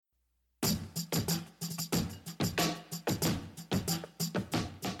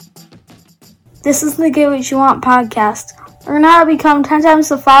This is the Get What You Want podcast. Learn how to become 10 times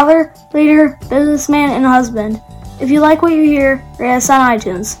the father, leader, businessman, and husband. If you like what you hear, rate us on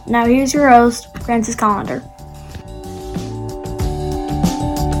iTunes. Now here's your host, Francis Collender.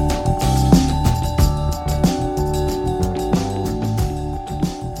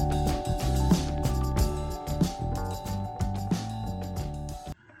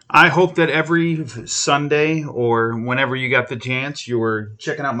 I hope that every Sunday or whenever you got the chance, you were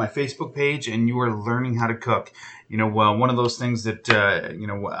checking out my Facebook page and you were learning how to cook. You know, one of those things that,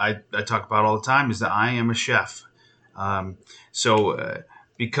 I talk about all the time is that I am a chef. So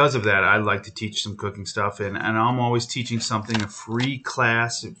because of that, I like to teach some cooking stuff. And I'm always teaching something, a free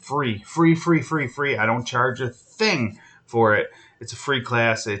class, free. I don't charge a thing for it. It's a free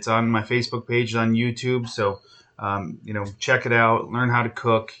class. It's on my Facebook page, on YouTube. So check it out. Learn how to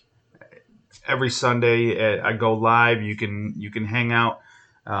cook. Every Sunday, I go live. You can hang out.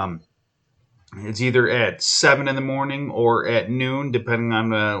 It's either at 7 in the morning or at noon, depending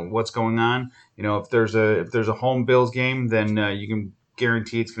on what's going on. You know, if there's a home Bills game, then you can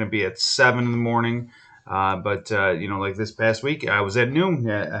guarantee it's going to be at 7 in the morning. But like this past week, I was at noon.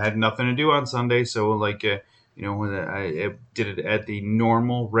 I had nothing to do on Sunday, so I did it at the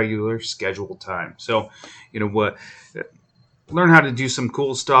normal, regular scheduled time. So, learn how to do some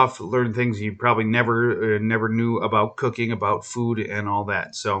cool stuff, learn things you probably never knew about cooking, about food, and all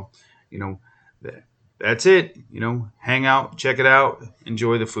that. So, that's it. Hang out, check it out,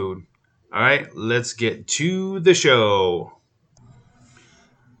 enjoy the food. All right, let's get to the show.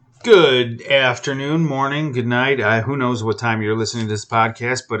 Good afternoon, morning, good night. Who knows what time you're listening to this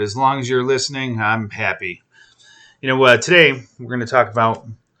podcast, but as long as you're listening, I'm happy. Today we're going to talk about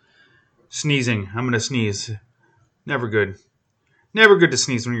sneezing. I'm going to sneeze. Never good. Never good to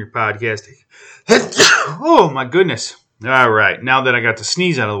sneeze when you're podcasting. Oh, my goodness. All right. Now that I got the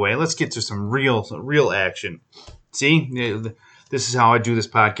sneeze out of the way, let's get to some real action. See? This is how I do this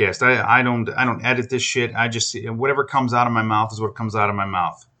podcast. I don't edit this shit. I just whatever comes out of my mouth is what comes out of my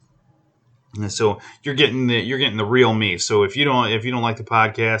mouth. And so you're getting the real me. So if you don't like the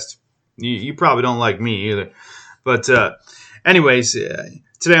podcast, you probably don't like me either. But anyways,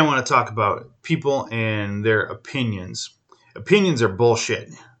 today I want to talk about people and their opinions. Opinions are bullshit.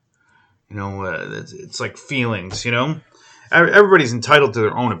 It's like feelings, Everybody's entitled to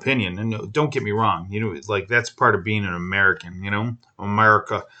their own opinion. And don't get me wrong. It's like that's part of being an American,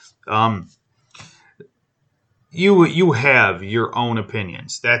 America. You have your own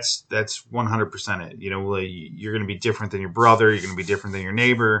opinions. That's 100% it. You're going to be different than your brother. You're going to be different than your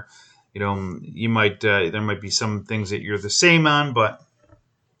neighbor. You might there might be some things that you're the same on, but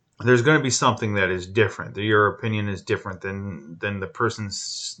there's going to be something that is different. Your opinion is different than the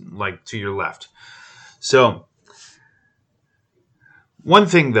person's like to your left. So one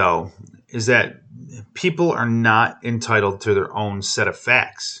thing though is that people are not entitled to their own set of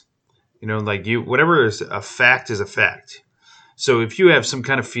facts. Whatever is a fact is a fact. So if you have some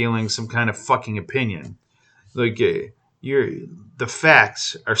kind of feeling, some kind of fucking opinion, the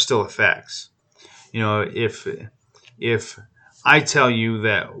facts are still the facts. If I tell you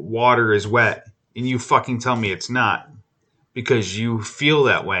that water is wet and you fucking tell me it's not because you feel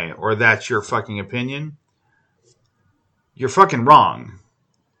that way or that's your fucking opinion, you're fucking wrong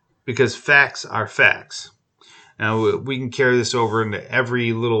because facts are facts. Now, we can carry this over into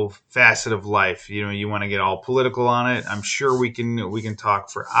every little facet of life. You want to get all political on it. I'm sure we can talk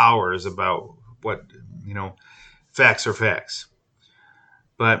for hours about what, facts are facts.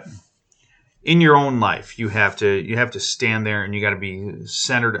 But in your own life, you have to stand there and you got to be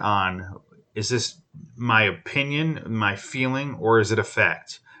centered on, is this my opinion, my feeling, or is it a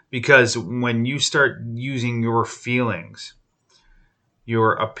fact? Because when you start using your feelings,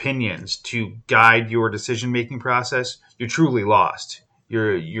 your opinions to guide your decision-making process, you're truly lost.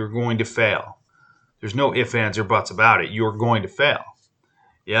 You're going to fail. There's no ifs, ands, or buts about it. You're going to fail.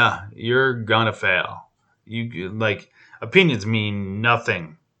 Yeah, you're gonna fail. Opinions mean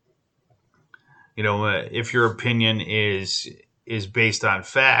nothing. If your opinion is based on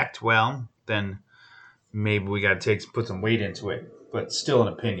fact, well, then maybe we got to put some weight into it. But still an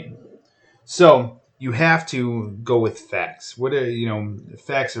opinion. So you have to go with facts.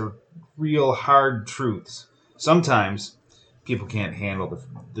 Facts are real hard truths. Sometimes people can't handle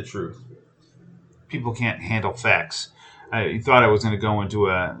the truth. People can't handle facts. I thought I was going to go into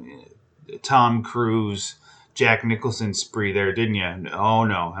a Tom Cruise, Jack Nicholson spree there, didn't you? Oh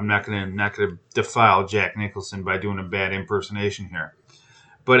no, I'm not gonna defile Jack Nicholson by doing a bad impersonation here.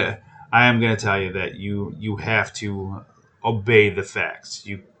 But I am going to tell you that you have to obey the facts.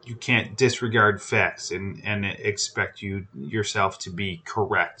 You can't disregard facts and expect yourself to be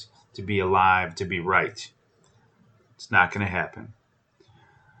correct. to be alive, to be right. It's not going to happen.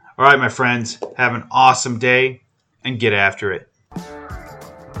 All right, my friends, have an awesome day and get after it.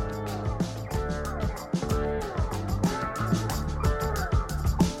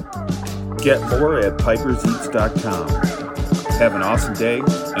 Get more at piperseats.com. Have an awesome day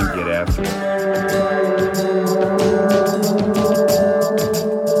and get after it.